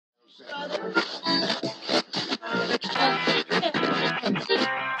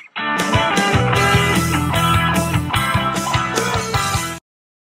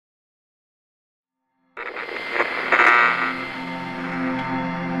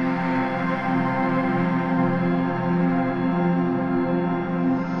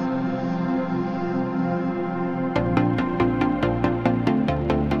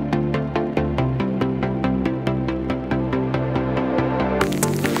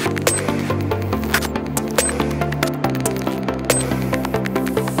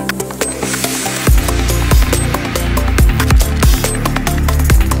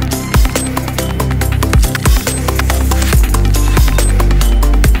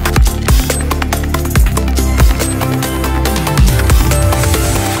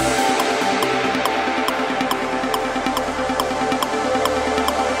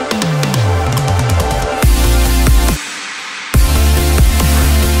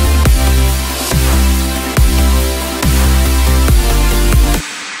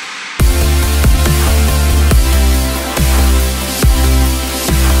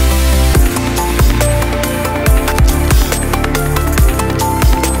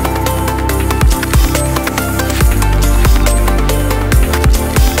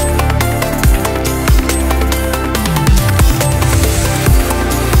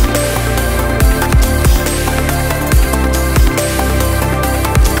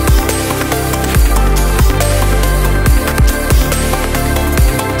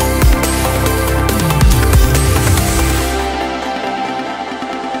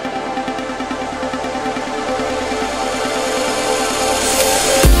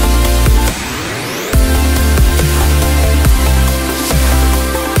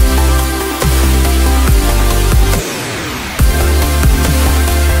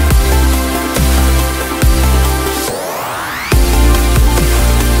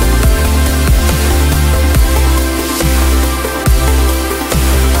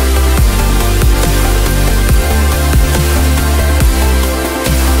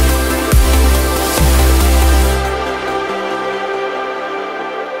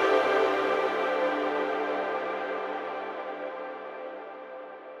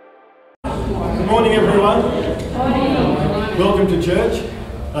morning, everyone. Welcome to church.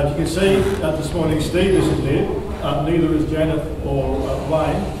 As you can see, this morning Steve isn't here. Neither is Janet or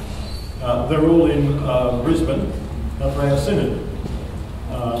Wayne. They're all in Brisbane for our synod.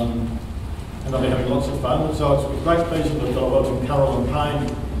 And they'll be having lots of fun. And so it's with great pleasure that I welcome Carol and Payne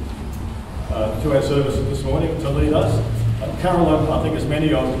to our services this morning to lead us. Carol, I think as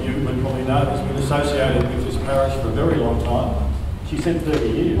many of you would probably know, has been associated with this parish for a very long time. She said 30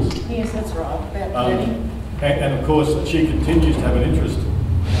 years. Yes, that's right, about 30. And of course, she continues to have an interest in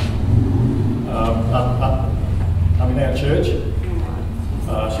our church.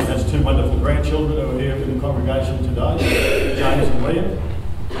 She has two wonderful grandchildren who are here in the congregation today, James and William,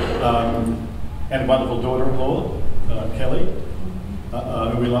 and a wonderful daughter-in-law, Kelly,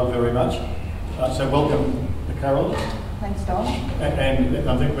 who we love very much. So welcome to Carol. Thanks, Don. And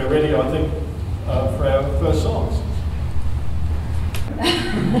I think we're ready, for our first songs.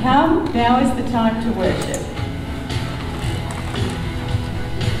 Come, now is the time to worship.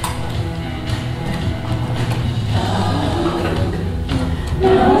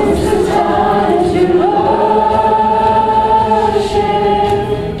 Now is the time to worship.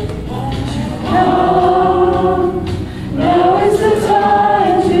 Come, now is the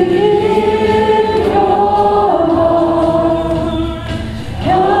time to give your heart.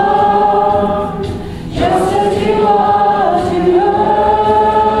 Come, just as you are to worship.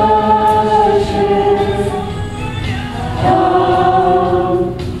 Come,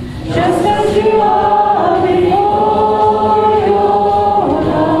 just as you are before your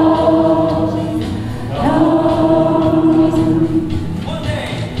love.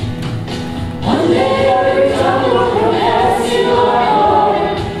 One day every tongue will confess you are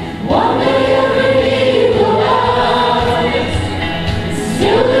Lord. One day every knee will bow.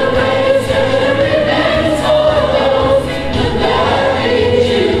 Still the greatest and the remains for those who gladly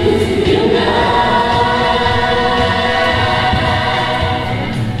choose you now.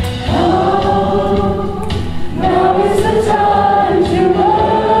 Oh, now is the time to worship.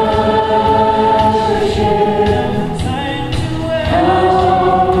 Oh,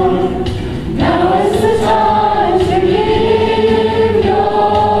 now is the time to give your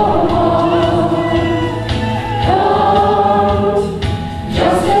heart. Come,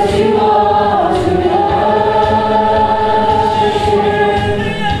 just as you are to worship.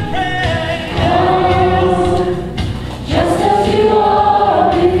 Come, just as you are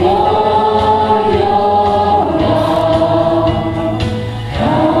before your love.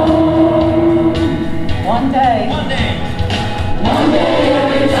 Come.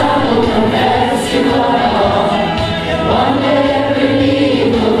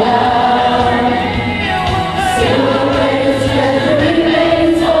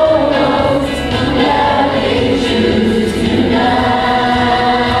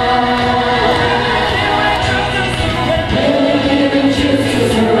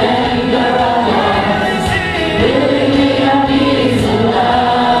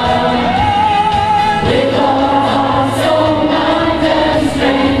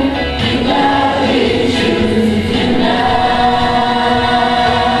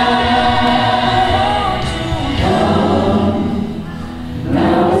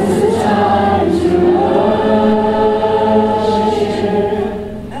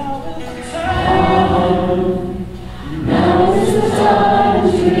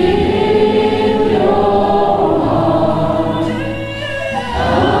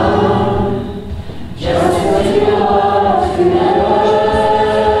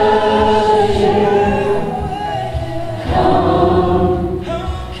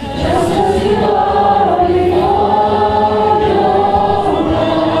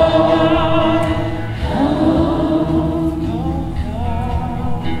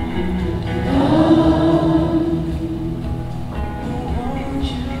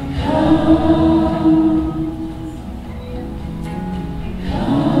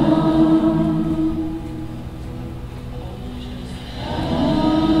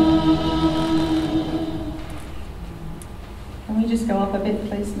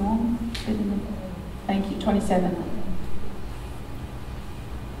 27.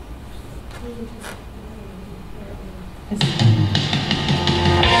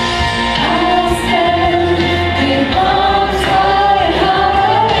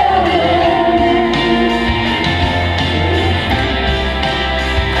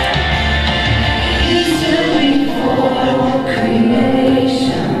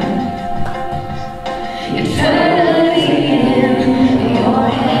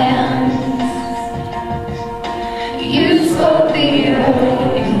 You spoke the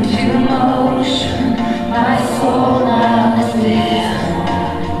earth into motion. My soul now is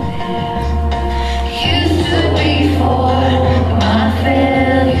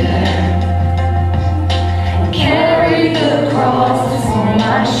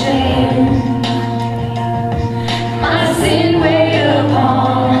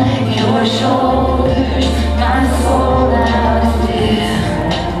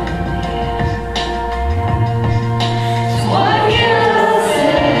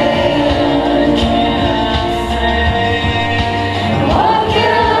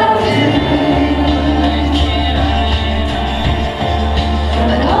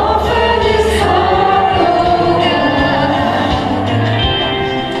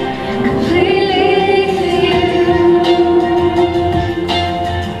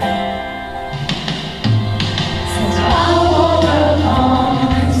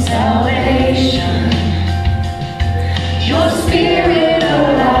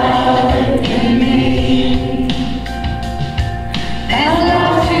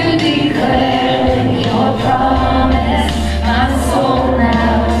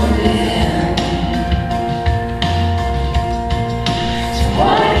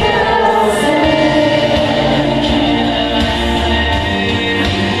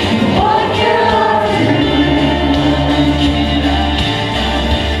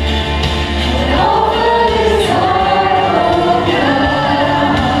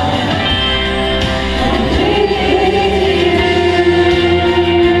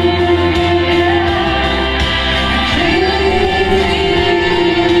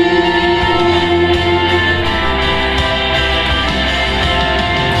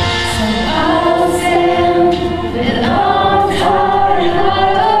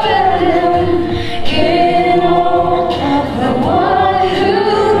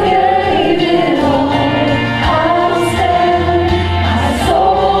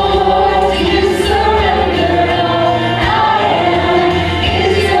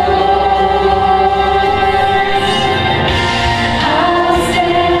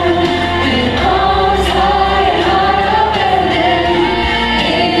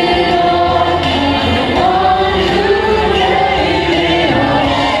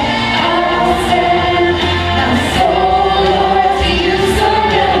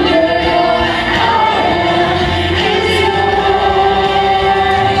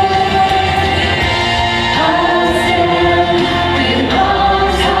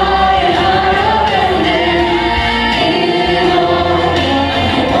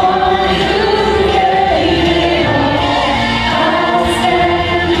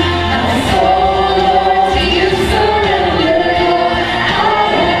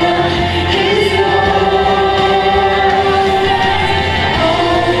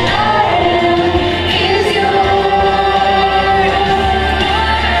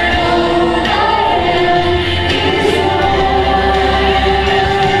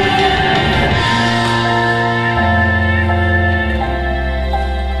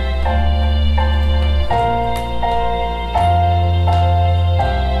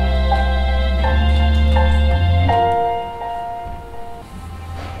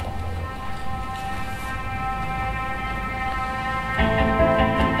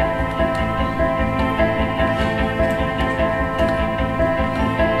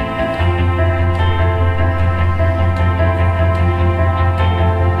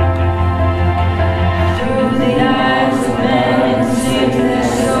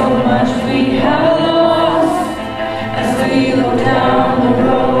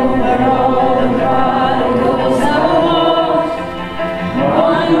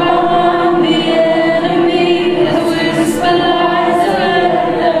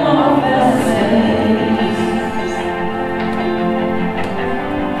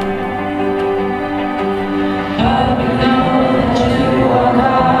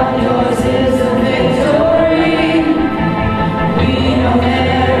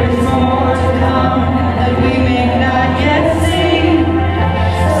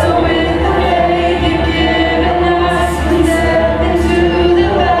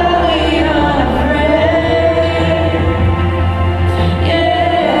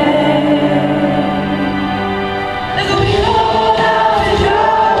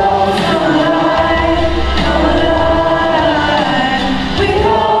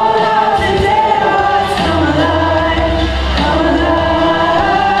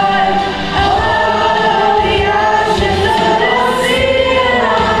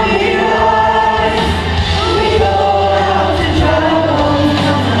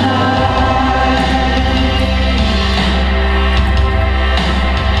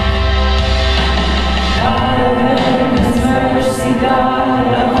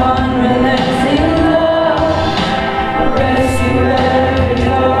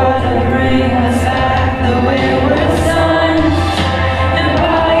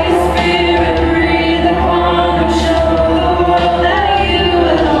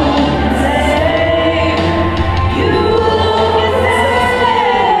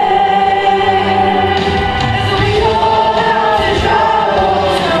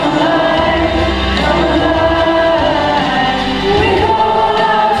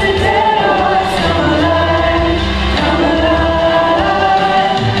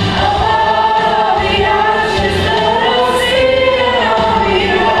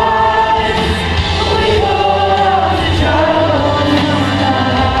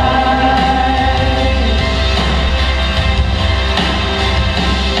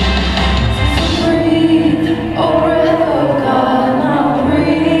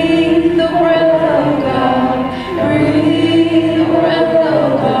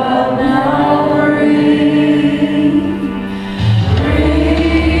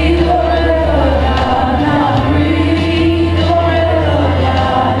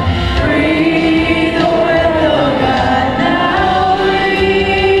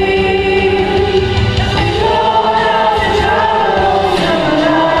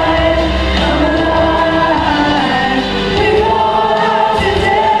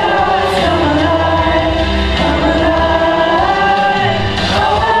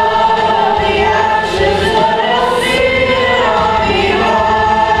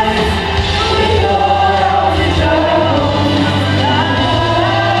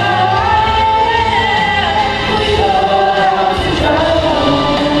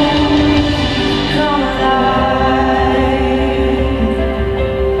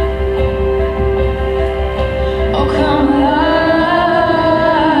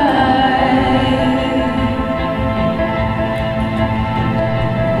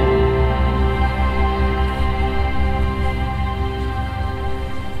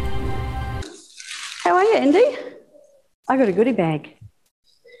I got a goodie bag.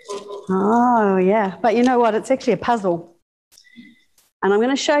 Oh, yeah. But you know what? It's actually a puzzle. And I'm going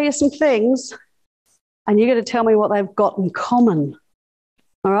to show you some things, and you're going to tell me what they've got in common.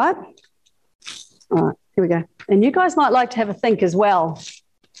 All right? All right, here we go. And you guys might like to have a think as well.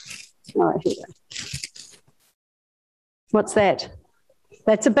 All right, here we go. What's that?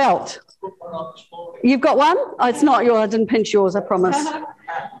 That's a belt. You've got one? Oh, it's not yours. I didn't pinch yours, I promise.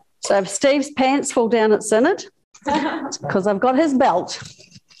 So if Steve's pants fall down at Synod, it's because I've got his belt.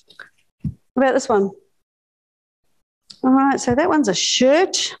 What about this one? All right, so that one's a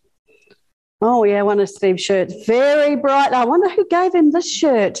shirt. Oh, yeah, one of Steve's shirts. Very bright. I wonder who gave him this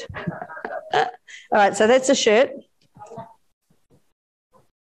shirt. All right, so that's a shirt.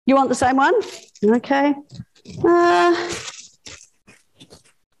 You want the same one? Okay. Oh,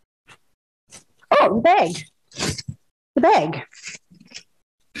 the bag. The bag.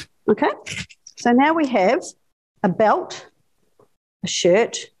 Okay. So now we have a belt, a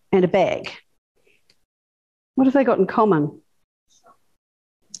shirt, and a bag. What have they got in common?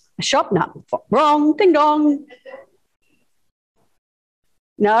 A shop? No. Wrong. Ding dong.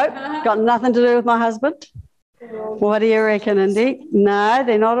 No, got nothing to do with my husband. What do you reckon, Indy? No,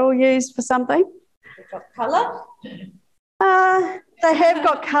 they're not all used for something. They've got colour? They have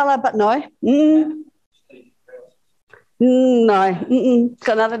got colour, but no. No.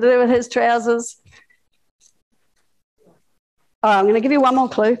 Got nothing to do with his trousers. All right, I'm going to give you one more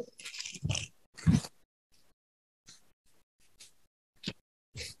clue.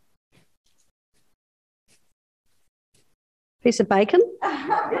 Piece of bacon.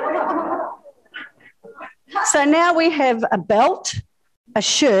 So now we have a belt, a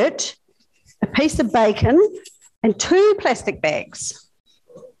shirt, a piece of bacon, and 2 plastic bags.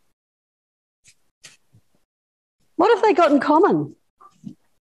 What have they got in common?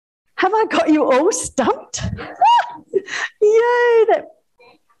 Have I got you all stumped? Yay!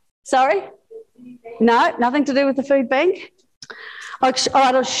 Sorry? No, nothing to do with the food bank. All right,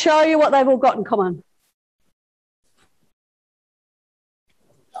 I'll show you what they've all got in common.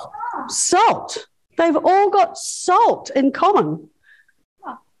 Salt. They've all got salt in common.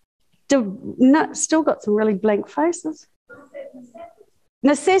 Still got some really blank faces.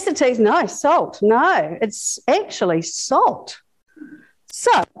 Necessities, no. Salt, no. It's actually salt.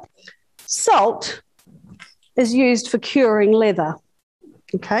 So, salt is used for curing leather.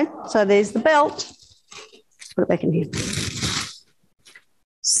 Okay, so there's the belt. Let's put it back in here.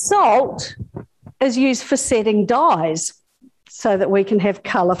 Salt is used for setting dyes so that we can have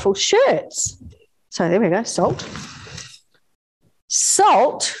colourful shirts. So there we go, salt.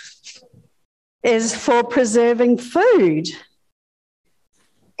 Salt is for preserving food.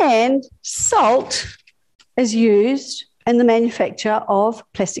 And salt is used in the manufacture of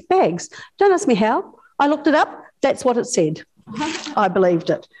plastic bags. Don't ask me how. I looked it up. That's what it said. I believed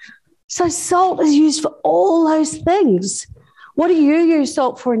it. So salt is used for all those things. What do you use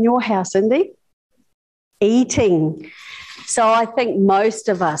salt for in your house, Indy? Eating. So I think most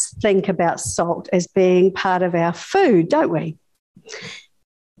of us think about salt as being part of our food, don't we?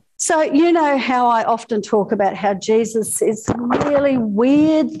 So you know how I often talk about how Jesus says some really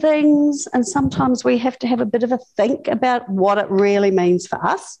weird things, and sometimes we have to have a bit of a think about what it really means for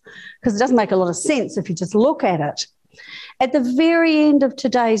us, because it doesn't make a lot of sense if you just look at it. At the very end of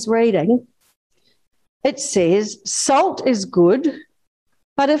today's reading, it says, salt is good,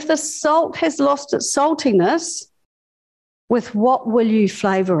 but if the salt has lost its saltiness, with what will you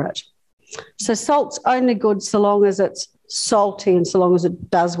flavour it? So salt's only good so long as it's salty and so long as it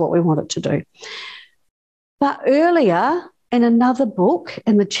does what we want it to do. But earlier in another book,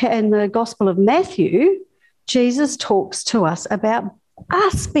 in the Gospel of Matthew, Jesus talks to us about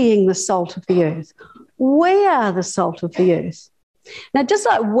us being the salt of the earth. We are the salt of the earth. Now, just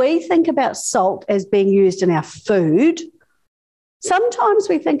like we think about salt as being used in our food, sometimes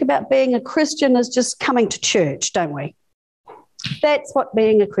we think about being a Christian as just coming to church, don't we? That's what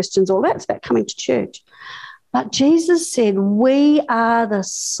being a Christian's all about. It's about coming to church. But Jesus said we are the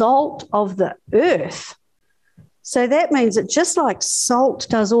salt of the earth. So that means that just like salt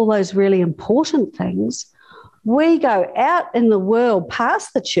does all those really important things, we go out in the world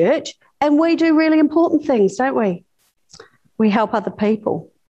past the church and we do really important things, don't we? We help other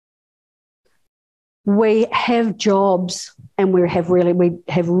people. We have jobs and we have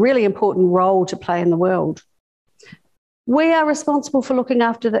really important role to play in the world. We are responsible for looking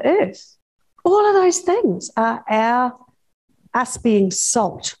after the earth. All of those things are us being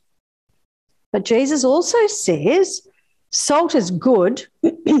salt. But Jesus also says salt is good,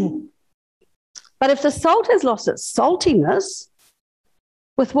 but if the salt has lost its saltiness,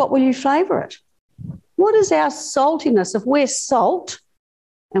 with what will you flavour it? What is our saltiness? If we're salt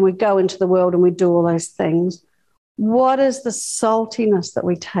and we go into the world and we do all those things, what is the saltiness that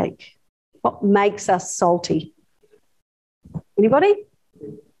we take? What makes us salty? Anybody?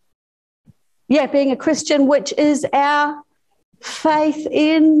 Yeah, being a Christian, which is our faith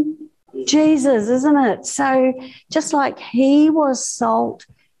in Jesus, isn't it? So just like he was salt,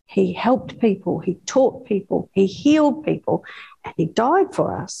 he helped people, he taught people, he healed people, and he died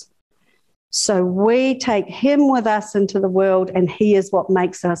for us. So we take him with us into the world, and he is what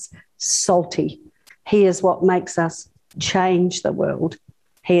makes us salty. He is what makes us change the world.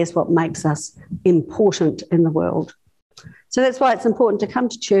 He is what makes us important in the world. So that's why it's important to come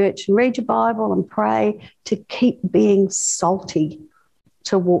to church and read your Bible and pray, to keep being salty,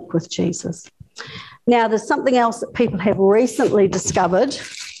 to walk with Jesus. Now, there's something else that people have recently discovered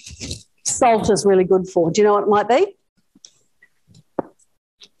salt is really good for. Do you know what it might be?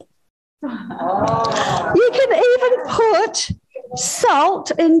 Oh. You can even put salt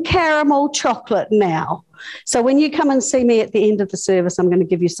in caramel chocolate now. So when you come and see me at the end of the service, I'm going to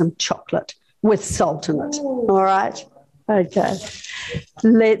give you some chocolate with salt in it. All right? Okay.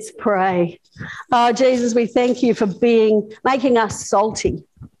 Let's pray. Oh, Jesus, we thank you for making us salty.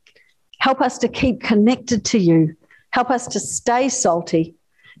 Help us to keep connected to you. Help us to stay salty.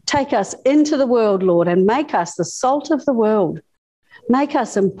 Take us into the world, Lord, and make us the salt of the world. Make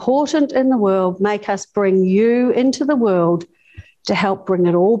us important in the world. Make us bring you into the world to help bring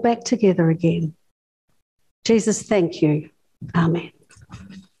it all back together again. Jesus, thank you. Amen.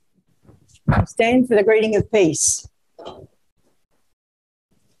 Stand for the greeting of peace.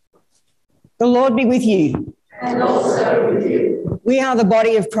 The Lord be with you. And also with you. We are the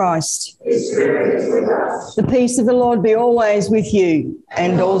body of Christ. His Spirit is with us. The peace of the Lord be always with you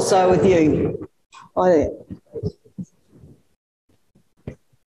and also with you. Hi there.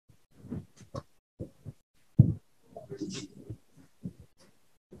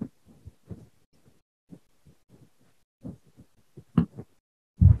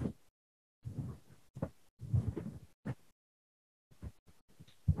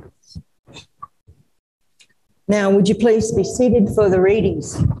 Now, would you please be seated for the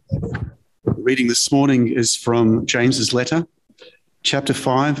readings? The reading this morning is from James's letter, chapter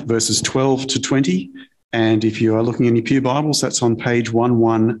 5, verses 12 to 20. And if you are looking in your pew Bibles, that's on page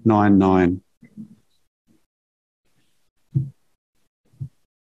 1199.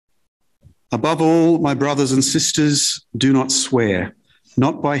 Above all, my brothers and sisters, do not swear,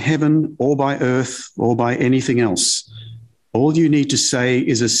 not by heaven or by earth or by anything else. All you need to say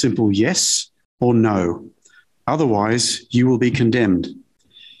is a simple yes or no. Otherwise, you will be condemned.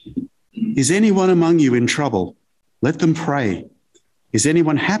 Is anyone among you in trouble? Let them pray. Is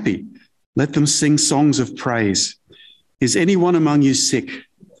anyone happy? Let them sing songs of praise. Is anyone among you sick?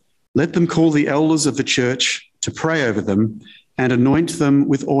 Let them call the elders of the church to pray over them and anoint them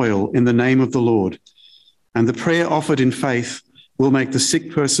with oil in the name of the Lord. And the prayer offered in faith will make the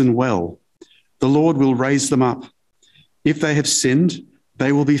sick person well. The Lord will raise them up. If they have sinned,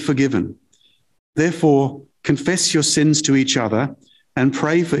 they will be forgiven. Therefore, confess your sins to each other and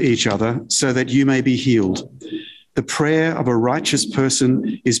pray for each other so that you may be healed. The prayer of a righteous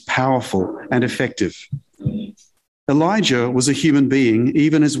person is powerful and effective. Elijah was a human being,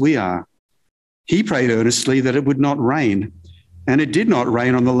 even as we are. He prayed earnestly that it would not rain, and it did not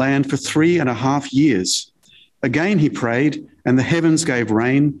rain on the land for 3.5 years. Again he prayed, and the heavens gave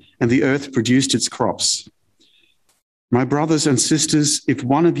rain, and the earth produced its crops. My brothers and sisters, if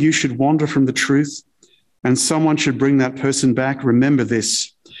one of you should wander from the truth, and someone should bring that person back, remember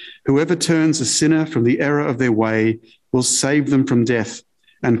this: whoever turns a sinner from the error of their way will save them from death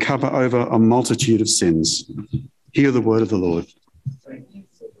and cover over a multitude of sins. Hear the word of the Lord.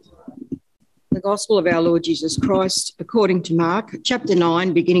 The Gospel of our Lord Jesus Christ, according to Mark, chapter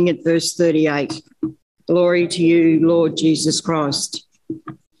 9, beginning at verse 38. Glory to you, Lord Jesus Christ.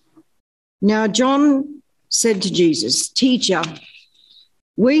 Now John said to Jesus, "Teacher,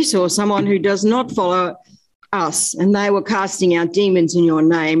 we saw someone who does not follow us, and they were casting out demons in your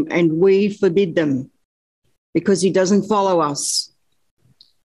name, and we forbid them, because he doesn't follow us."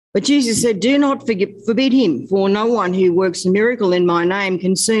 But Jesus said, "Do not forbid him, for no one who works a miracle in my name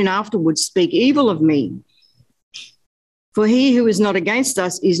can soon afterwards speak evil of me. For he who is not against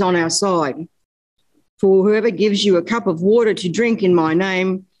us is on our side. For whoever gives you a cup of water to drink in my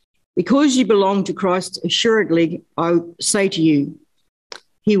name, because you belong to Christ, assuredly I say to you,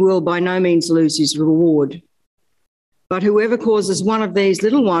 he will by no means lose his reward. But whoever causes one of these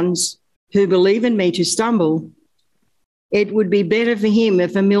little ones who believe in me to stumble, it would be better for him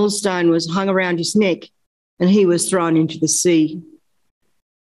if a millstone was hung around his neck and he was thrown into the sea.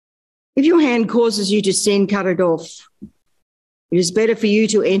 If your hand causes you to sin, cut it off. It is better for you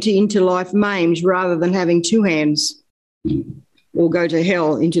to enter into life maimed rather than having two hands, or go to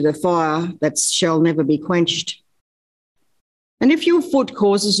hell into the fire that shall never be quenched. And if your foot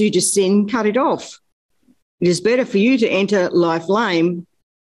causes you to sin, cut it off. It is better for you to enter life lame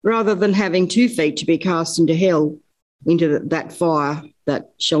rather than having 2 feet to be cast into hell, into that fire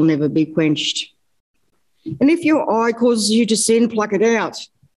that shall never be quenched. And if your eye causes you to sin, pluck it out.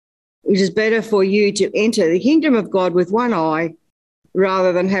 It is better for you to enter the kingdom of God with one eye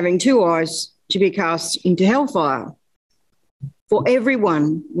rather than having 2 eyes to be cast into hellfire. For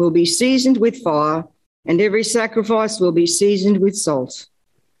everyone will be seasoned with fire, and every sacrifice will be seasoned with salt.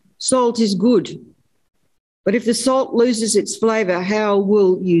 Salt is good, but if the salt loses its flavour, how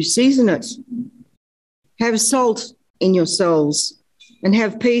will you season it? Have salt in yourselves and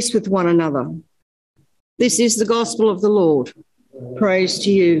have peace with one another. This is the gospel of the Lord. Praise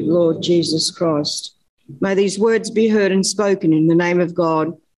to you, Lord Jesus Christ. May these words be heard and spoken in the name of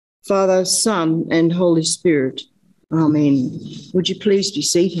God, Father, Son, and Holy Spirit. Amen. Would you please be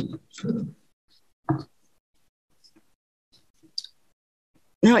seated?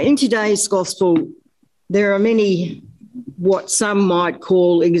 Now, in today's gospel, there are many what some might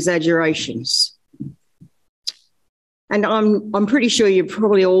call exaggerations. And I'm pretty sure you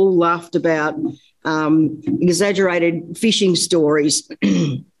probably all laughed about exaggerated fishing stories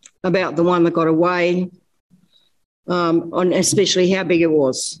about the one that got away, on especially how big it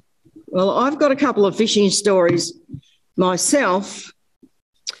was. Well, I've got a couple of fishing stories myself,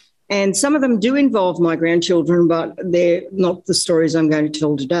 and some of them do involve my grandchildren, but they're not the stories I'm going to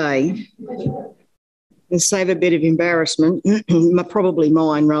tell today. And save a bit of embarrassment, probably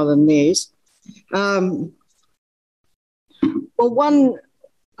mine rather than theirs. Well, one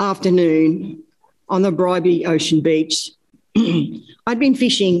afternoon on the Bribey Ocean Beach, I'd been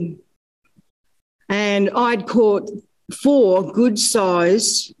fishing and I'd caught 4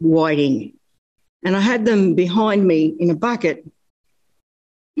 good-sized whiting, and I had them behind me in a bucket.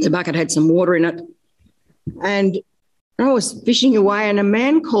 The bucket had some water in it, and I was fishing away, and a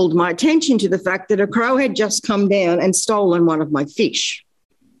man called my attention to the fact that a crow had just come down and stolen one of my fish.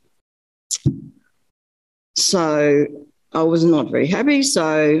 So I was not very happy,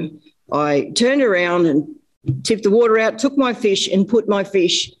 so I turned around and tipped the water out, took my fish and put my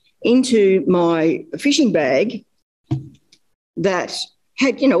fish into my fishing bag that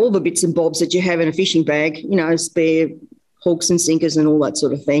had, all the bits and bobs that you have in a fishing bag, spare hooks and sinkers and all that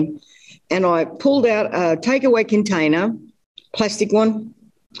sort of thing. And I pulled out a takeaway container, plastic one.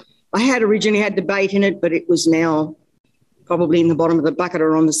 I originally had the bait in it, but it was now probably in the bottom of the bucket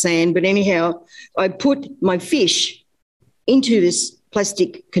or on the sand. But anyhow, I put my fish into this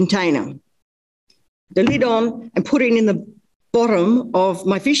plastic container, the lid on, and put it in the bottom of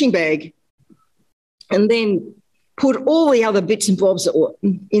my fishing bag, and then put all the other bits and bobs that were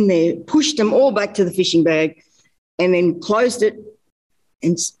in there, pushed them all back to the fishing bag, and then closed it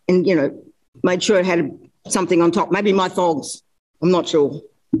and made sure it had something on top, maybe my thongs, I'm not sure.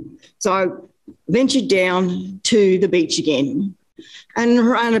 So I ventured down to the beach again, and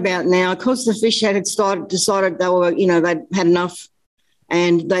around about now, because the fish had decided they were, they'd had enough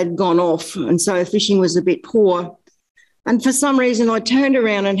and they'd gone off, and so fishing was a bit poor. And for some reason, I turned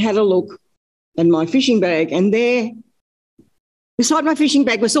around and had a look in my fishing bag, and there, beside my fishing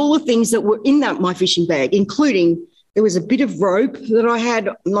bag, was all the things that were in my fishing bag, including there was a bit of rope that I had.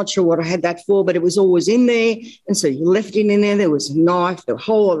 I'm not sure what I had that for, but it was always in there. And so you left it in there. There was a knife, there were a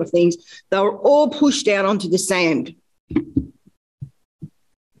whole lot of things. They were all pushed out onto the sand.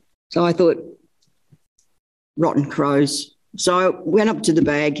 So I thought, rotten crows. So I went up to the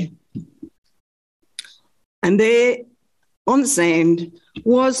bag, and there on the sand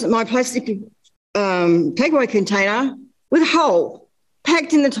was my plastic takeaway container with a hole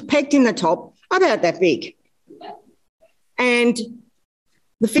pegged in the top, about that big. And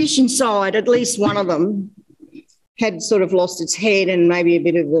the fish inside, at least one of them, had sort of lost its head and maybe a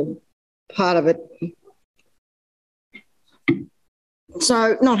bit of a part of it.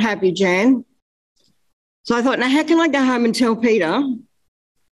 So not happy, Jan. So I thought, now how can I go home and tell Peter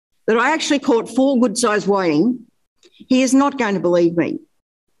that I actually caught 4 good-sized whiting? He is not going to believe me.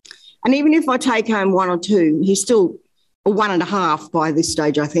 And even if I take home 1 or 2, he's still a 1.5 by this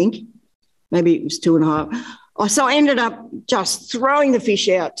stage, I think. Maybe it was 2.5. So I ended up just throwing the fish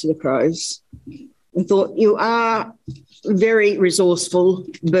out to the crows and thought, you are very resourceful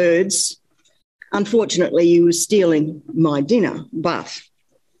birds. Unfortunately, you were stealing my dinner. But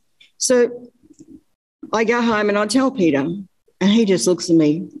so I go home and I tell Peter, and he just looks at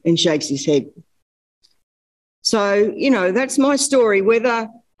me and shakes his head. So, that's my story. Whether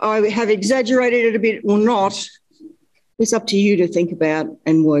I have exaggerated it a bit or not, it's up to you to think about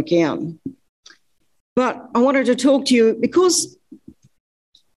and work out. But I wanted to talk to you because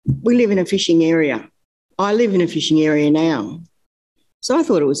we live in a fishing area. I live in a fishing area now. So I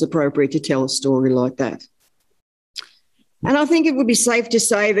thought it was appropriate to tell a story like that. And I think it would be safe to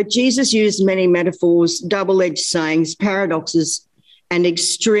say that Jesus used many metaphors, double-edged sayings, paradoxes, and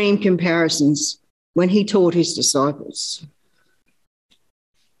extreme comparisons when he taught his disciples.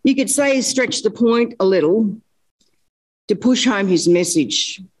 You could say he stretched the point a little to push home his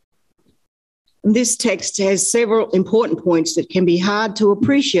message. And this text has several important points that can be hard to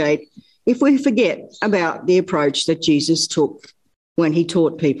appreciate if we forget about the approach that Jesus took when he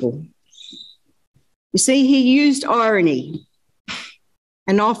taught people. You see, he used irony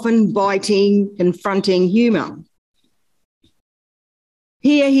and often biting, confronting humour.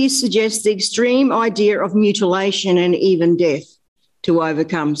 Here he suggests the extreme idea of mutilation and even death to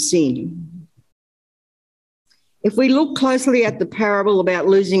overcome sin. If we look closely at the parable about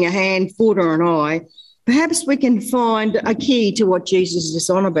losing a hand, foot or an eye, perhaps we can find a key to what Jesus is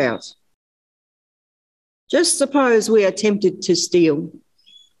on about. Just suppose we are tempted to steal.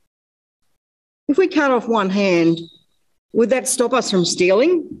 If we cut off one hand, would that stop us from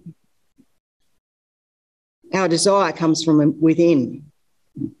stealing? Our desire comes from within.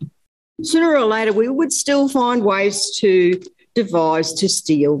 Sooner or later, we would still find ways to devise to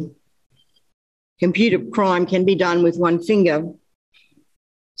steal. Computer crime can be done with one finger.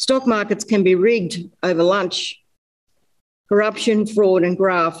 Stock markets can be rigged over lunch. Corruption, fraud and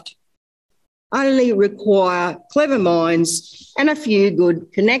graft only require clever minds and a few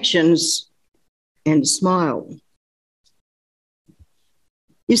good connections and a smile.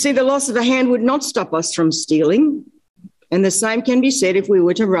 You see, the loss of a hand would not stop us from stealing, and the same can be said if we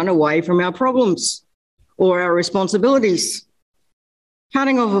were to run away from our problems or our responsibilities.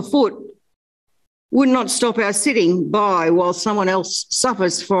 Cutting off a foot would not stop our sitting by while someone else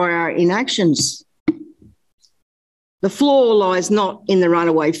suffers for our inactions. The flaw lies not in the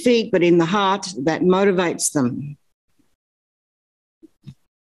runaway feet, but in the heart that motivates them.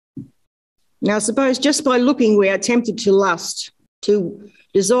 Now, suppose just by looking we are tempted to lust, to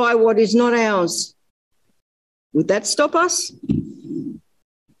desire what is not ours. Would that stop us?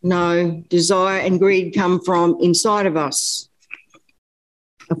 No, desire and greed come from inside of us.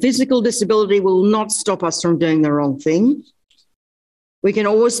 A physical disability will not stop us from doing the wrong thing. We can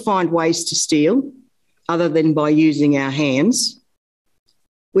always find ways to steal other than by using our hands.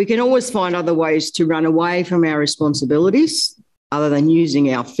 We can always find other ways to run away from our responsibilities other than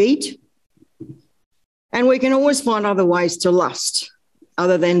using our feet. And we can always find other ways to lust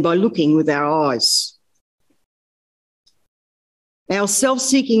other than by looking with our eyes. Our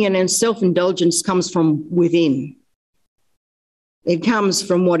self-seeking and self-indulgence comes from within. It comes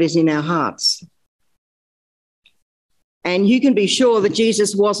from what is in our hearts. And you can be sure that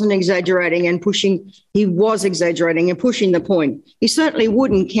Jesus wasn't exaggerating and pushing, he was exaggerating and pushing the point. He certainly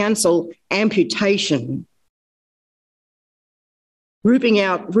wouldn't cancel amputation. Rooting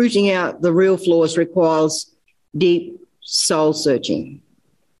out the real flaws requires deep soul searching.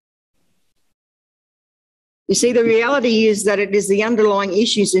 You see, the reality is that it is the underlying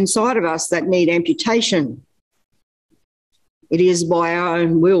issues inside of us that need amputation. It is by our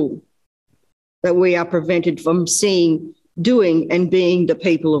own will that we are prevented from seeing, doing, and being the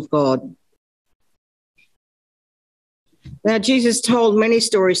people of God. Now, Jesus told many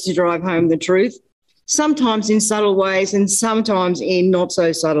stories to drive home the truth, sometimes in subtle ways and sometimes in not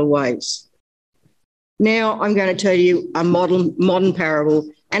so subtle ways. Now, I'm going to tell you a modern parable,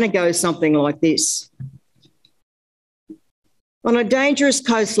 and it goes something like this. On a dangerous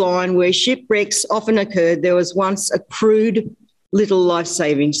coastline where shipwrecks often occurred, there was once a crude little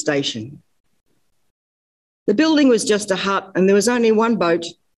life-saving station. The building was just a hut and there was only one boat,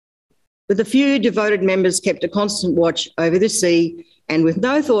 but the few devoted members kept a constant watch over the sea and with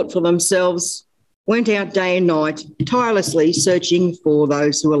no thought for themselves, went out day and night, tirelessly searching for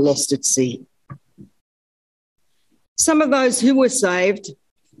those who were lost at sea. Some of those who were saved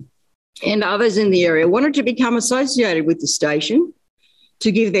and others in the area wanted to become associated with the station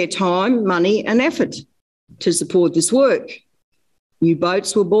to give their time, money and effort to support this work. New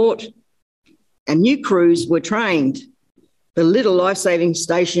boats were bought and new crews were trained. The little life-saving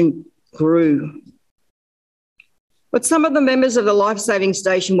station grew. But some of the members of the life-saving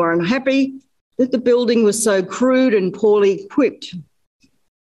station were unhappy that the building was so crude and poorly equipped.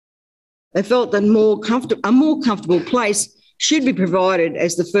 They felt that a more comfortable place should be provided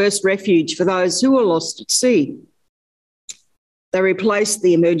as the first refuge for those who were lost at sea. They replaced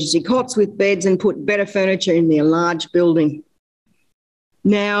the emergency cots with beds and put better furniture in the enlarged building.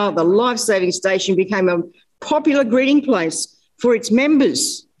 Now the life-saving station became a popular greeting place for its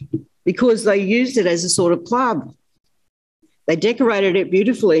members because they used it as a sort of club. They decorated it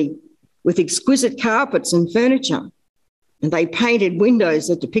beautifully with exquisite carpets and furniture, and they painted windows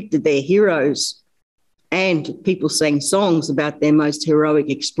that depicted their heroes, and people sang songs about their most heroic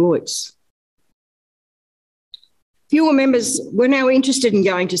exploits. Fewer members were now interested in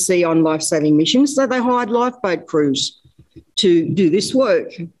going to sea on life-saving missions, so they hired lifeboat crews to do this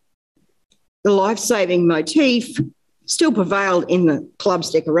work. The life-saving motif still prevailed in the club's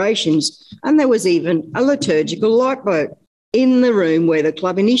decorations, and there was even a liturgical lifeboat in the room where the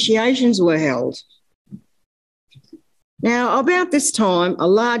club initiations were held. Now, about this time, a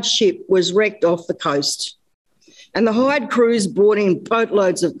large ship was wrecked off the coast, and the hired crews brought in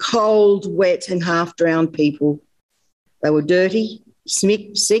boatloads of cold, wet and half-drowned people. They were dirty,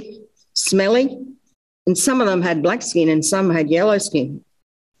 sick, smelly, and some of them had black skin and some had yellow skin.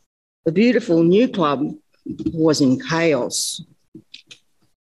 The beautiful new club was in chaos.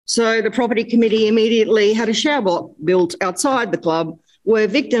 So the property committee immediately had a shower block built outside the club where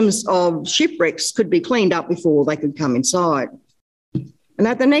victims of shipwrecks could be cleaned up before they could come inside. And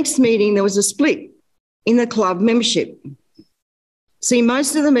at the next meeting, there was a split in the club membership. See,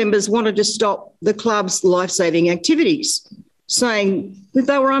 most of the members wanted to stop the club's life-saving activities, saying that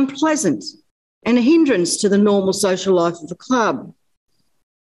they were unpleasant and a hindrance to the normal social life of the club.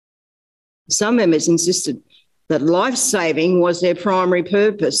 Some members insisted that life-saving was their primary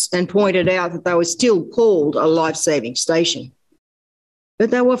purpose and pointed out that they were still called a life-saving station. But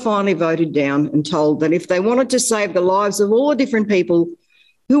they were finally voted down and told that if they wanted to save the lives of all the different people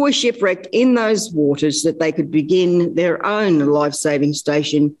who were shipwrecked in those waters, that they could begin their own life-saving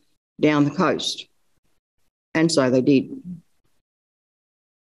station down the coast. And so they did.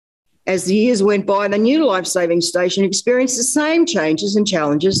 As the years went by, the new life-saving station experienced the same changes and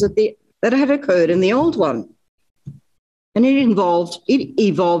challenges that had occurred in the old one. And it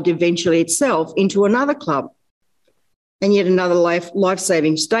evolved eventually itself into another club. And yet another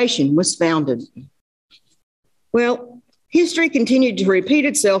life-saving station was founded. Well, history continued to repeat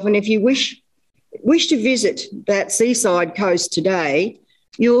itself, and if you wish to visit that seaside coast today,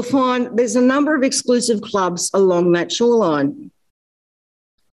 you will find there's a number of exclusive clubs along that shoreline.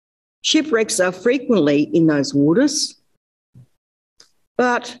 Shipwrecks are frequently in those waters,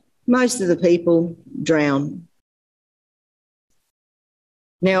 but most of the people drown.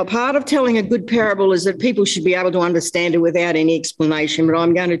 Now, part of telling a good parable is that people should be able to understand it without any explanation, but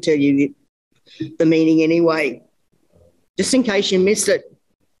I'm going to tell you the meaning anyway, just in case you missed it.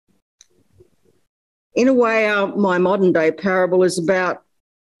 In a way, my modern day parable is about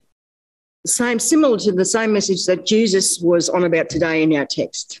similar to the same message that Jesus was on about today in our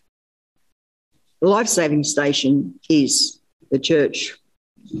text. The life-saving station is the church.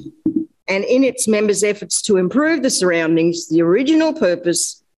 And in its members' efforts to improve the surroundings, the original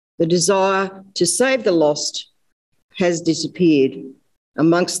purpose, the desire to save the lost, has disappeared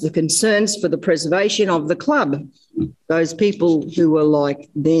amongst the concerns for the preservation of the club, those people who were like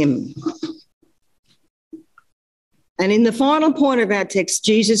them. And in the final point of our text,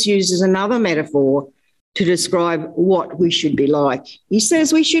 Jesus uses another metaphor to describe what we should be like. He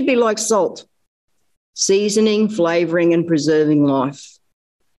says we should be like salt, seasoning, flavouring and preserving life,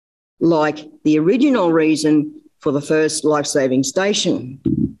 like the original reason for the first life-saving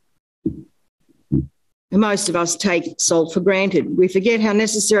station. And most of us take salt for granted. We forget how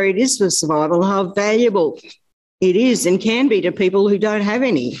necessary it is for survival, how valuable it is and can be to people who don't have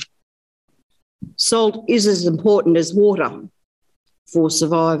any. Salt is as important as water for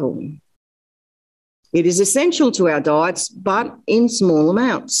survival. It is essential to our diets, but in small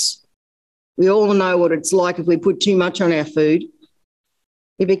amounts. We all know what it's like if we put too much on our food.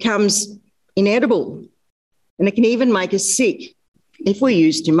 It becomes inedible, and it can even make us sick if we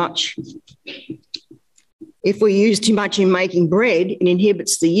use too much. If we use too much in making bread, it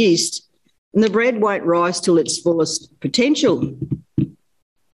inhibits the yeast, and the bread won't rise to its fullest potential.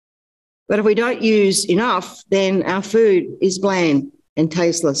 But if we don't use enough, then our food is bland and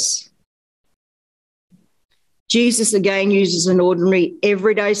tasteless. Jesus again uses an ordinary,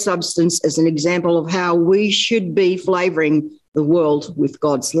 everyday substance as an example of how we should be flavouring the world with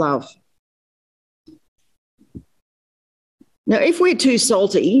God's love. Now, if we're too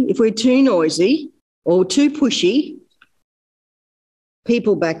salty, if we're too noisy or too pushy,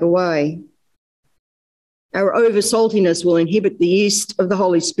 people back away. Our over-saltiness will inhibit the yeast of the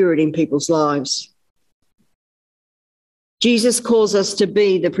Holy Spirit in people's lives. Jesus calls us to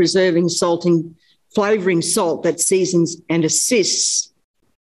be the preserving, salting, flavouring salt that seasons and assists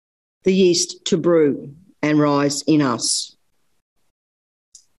the yeast to brew and rise in us.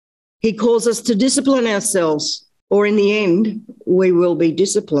 He calls us to discipline ourselves, or in the end, we will be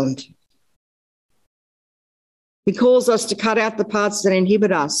disciplined. He calls us to cut out the parts that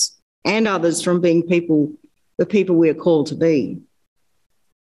inhibit us and others from being the people we are called to be.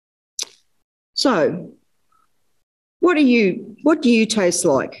 So, what do you taste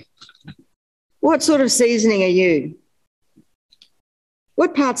like? What sort of seasoning are you?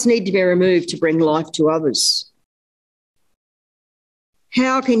 What parts need to be removed to bring life to others?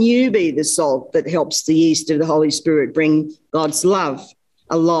 How can you be the salt that helps the yeast of the Holy Spirit bring God's love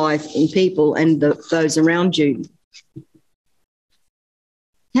alive in people and those around you?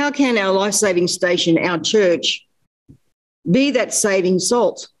 How can our life-saving station, our church, be that saving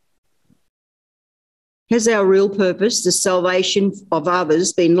salt? Has our real purpose, the salvation of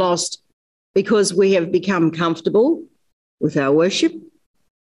others, been lost because we have become comfortable with our worship,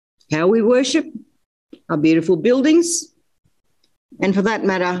 how we worship, our beautiful buildings, and for that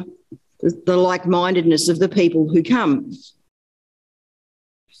matter, the like-mindedness of the people who come?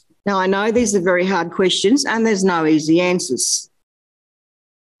 Now, I know these are very hard questions and there's no easy answers.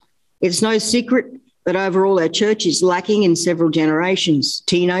 It's no secret that overall our church is lacking in several generations.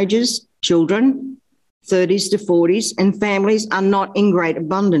 Teenagers, children, 30s to 40s, and families are not in great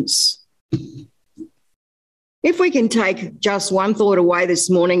abundance. If we can take just one thought away this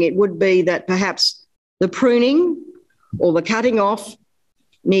morning, it would be that perhaps the pruning or the cutting off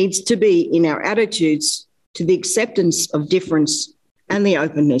needs to be in our attitudes to the acceptance of difference and the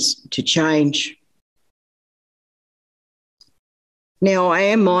openness to change. Now, I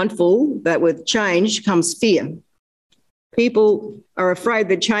am mindful that with change comes fear. People are afraid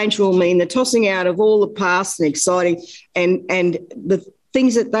that change will mean the tossing out of all the past and exciting and the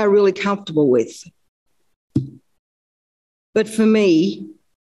things that they're really comfortable with. But for me,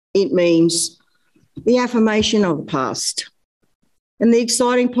 it means the affirmation of the past and the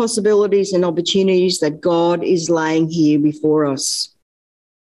exciting possibilities and opportunities that God is laying here before us.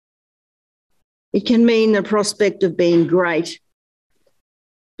 It can mean the prospect of being great,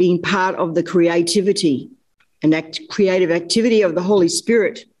 being part of the creativity and creative activity of the Holy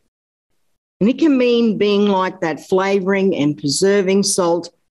Spirit. And it can mean being like that flavouring and preserving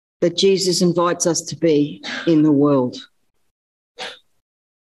salt that Jesus invites us to be in the world.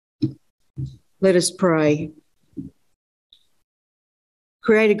 Let us pray.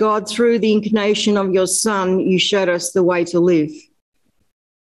 Creator God, through the incarnation of your Son, you showed us the way to live,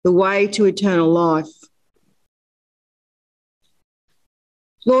 the way to eternal life.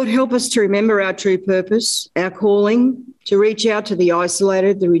 Lord, help us to remember our true purpose, our calling, to reach out to the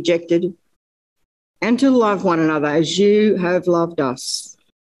isolated, the rejected, and to love one another as you have loved us.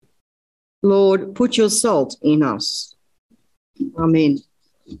 Lord, put your salt in us. Amen.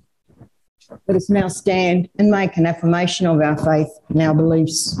 Let us now stand and make an affirmation of our faith and our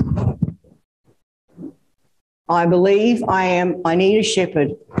beliefs. I believe I need a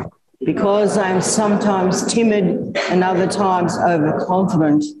shepherd because I am sometimes timid and other times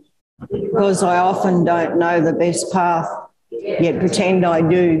overconfident, because I often don't know the best path, yet pretend I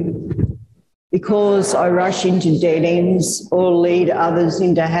do, because I rush into dead ends or lead others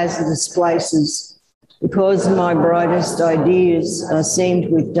into hazardous places, because my brightest ideas are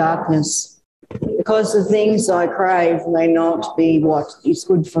seamed with darkness, because the things I crave may not be what is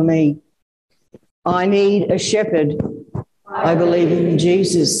good for me. I need a shepherd. I believe in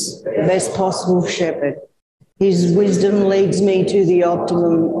Jesus, the best possible shepherd. His wisdom leads me to the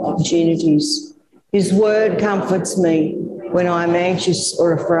optimum opportunities. His word comforts me when I'm anxious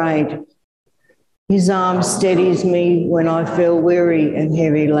or afraid. His arm steadies me when I feel weary and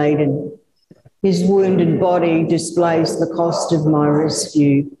heavy laden. His wounded body displays the cost of my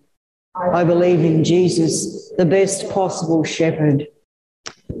rescue. I believe in Jesus, the best possible shepherd.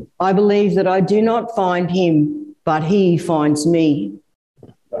 I believe that I do not find him, but he finds me,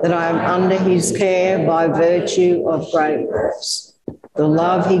 that I am under his care by virtue of great works. The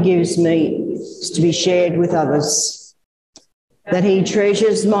love he gives me is to be shared with others, that he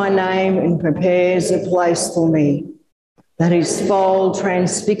treasures my name and prepares a place for me, that his fold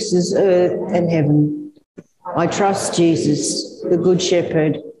transfixes earth and heaven. I trust Jesus, the Good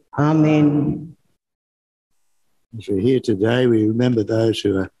Shepherd. Amen. As we're here today, we remember those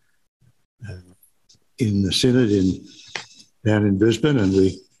who are in the synod down in Brisbane, and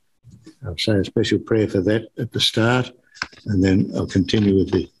I'll say a special prayer for that at the start, and then I'll continue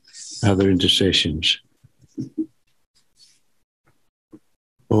with the other intercessions.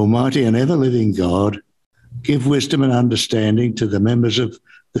 Almighty and ever-living God, give wisdom and understanding to the members of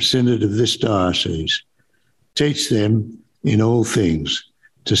the synod of this diocese. Teach them in all things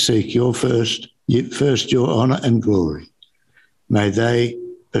to seek your first your honour and glory. May they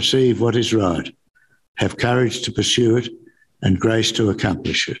perceive what is right, have courage to pursue it, and grace to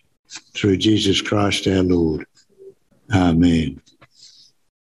accomplish it. Through Jesus Christ our Lord. Amen.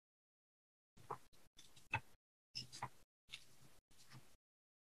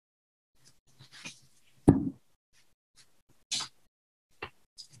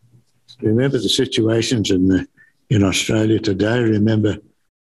 Remember the situations in Australia today. Remember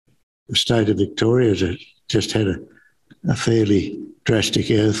the state of Victoria has just had a fairly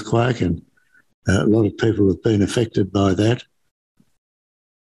drastic earthquake, and a lot of people have been affected by that.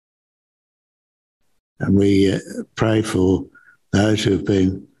 And we pray for those who have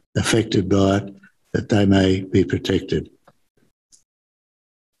been affected by it, that they may be protected.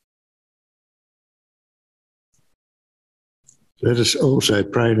 Let us also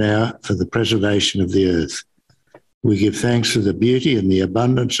pray now for the preservation of the earth. We give thanks for the beauty and the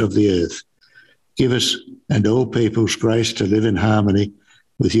abundance of the earth. Give us and all peoples grace to live in harmony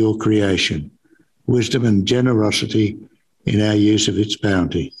with your creation, wisdom and generosity in our use of its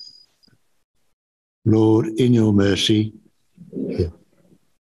bounty. Lord, in your mercy,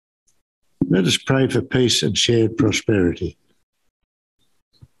 let us pray for peace and shared prosperity.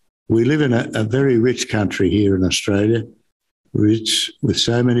 We live in a very rich country here in Australia, rich with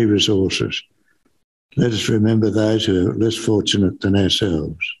so many resources. Let us remember those who are less fortunate than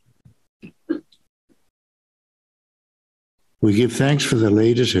ourselves. We give thanks for the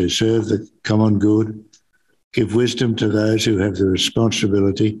leaders who serve the common good. Give wisdom to those who have the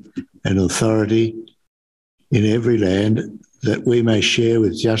responsibility and authority in every land, that we may share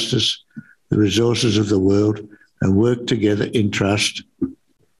with justice the resources of the world and work together in trust.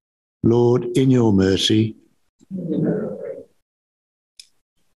 Lord, in your mercy,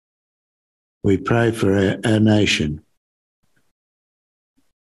 we pray for our nation.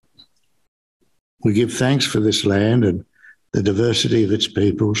 We give thanks for this land and the diversity of its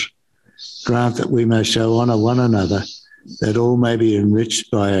peoples. Grant that we may so honour one another, that all may be enriched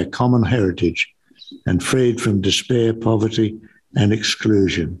by our common heritage and freed from despair, poverty and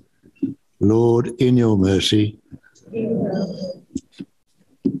exclusion. Lord, in your mercy,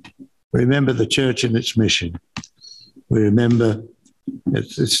 remember the church and its mission. We remember at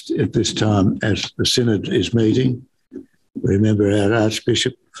this time, as the Synod is meeting, we remember our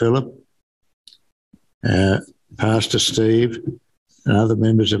Archbishop Philip, our Pastor Steve, and other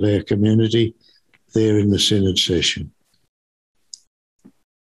members of our community there in the Synod session.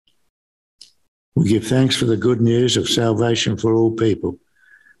 We give thanks for the good news of salvation for all people.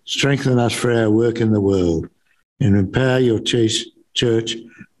 Strengthen us for our work in the world, and empower your church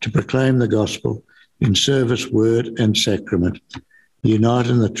to proclaim the gospel in service, word and sacrament. Unite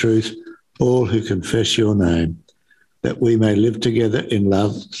in the truth all who confess your name, that we may live together in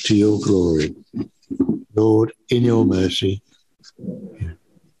love to your glory. Lord, in your mercy.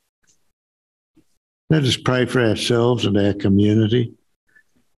 Let us pray for ourselves and our community.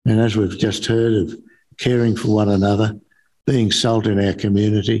 And as we've just heard of caring for one another, being salt in our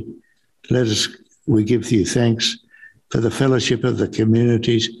community, we give you thanks for the fellowship of the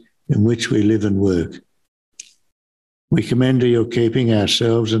communities in which we live and work. We commend to your keeping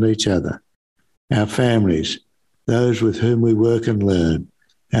ourselves and each other, our families, those with whom we work and learn,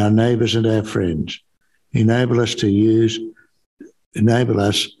 our neighbours and our friends. Enable us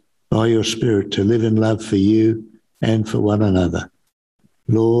by your Spirit to live in love for you and for one another.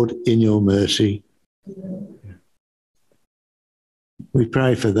 Lord, in your mercy, we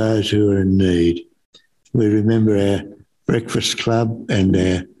pray for those who are in need. We remember our breakfast club and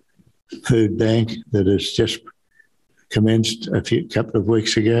our food bank that has just commenced a couple of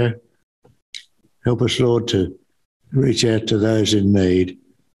weeks ago. Help us, Lord, to reach out to those in need,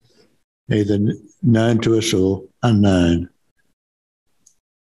 either known to us or unknown.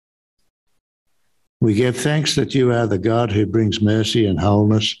 We give thanks that you are the God who brings mercy and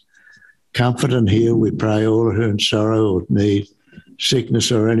wholeness. Comfort and heal, we pray, all who are in sorrow or need,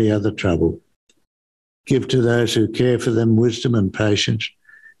 sickness or any other trouble. Give to those who care for them wisdom and patience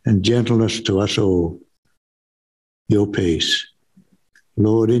and gentleness to us all. Your peace.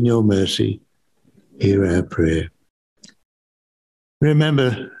 Lord, in your mercy, hear our prayer.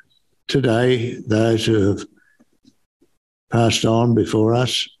 Remember today those who have passed on before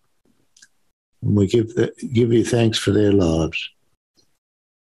us, and we give you thanks for their lives.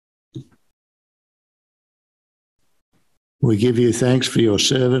 We give you thanks for your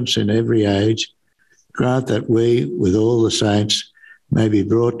servants in every age. Grant that we, with all the saints, may be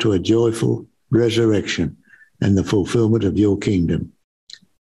brought to a joyful resurrection and the fulfilment of your kingdom.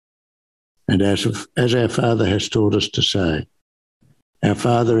 And as our Father has taught us to say, our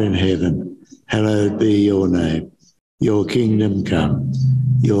Father in heaven, hallowed be your name. Your kingdom come.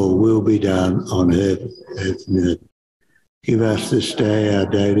 Your will be done on earth as in heaven. Give us this day our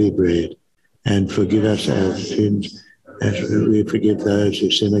daily bread, and forgive us our sins as we forgive those who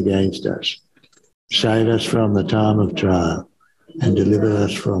sin against us. Save us from the time of trial, and deliver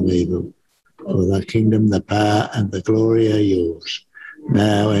us from evil. For the kingdom, the power, and the glory are yours,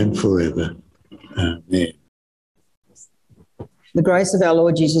 now and forever. Amen. The grace of our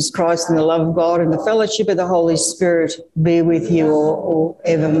Lord Jesus Christ and the love of God and the fellowship of the Holy Spirit be with you all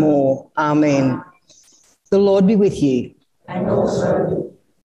evermore. Amen. The Lord be with you. And also.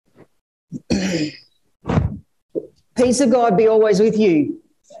 Peace of God be always with you.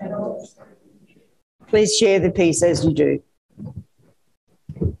 Please share the peace as you do.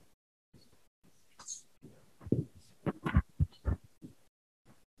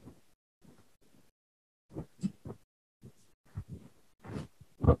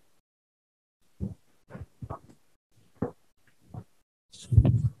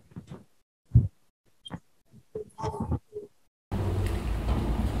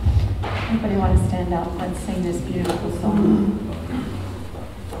 Anybody want to stand up and sing this beautiful song?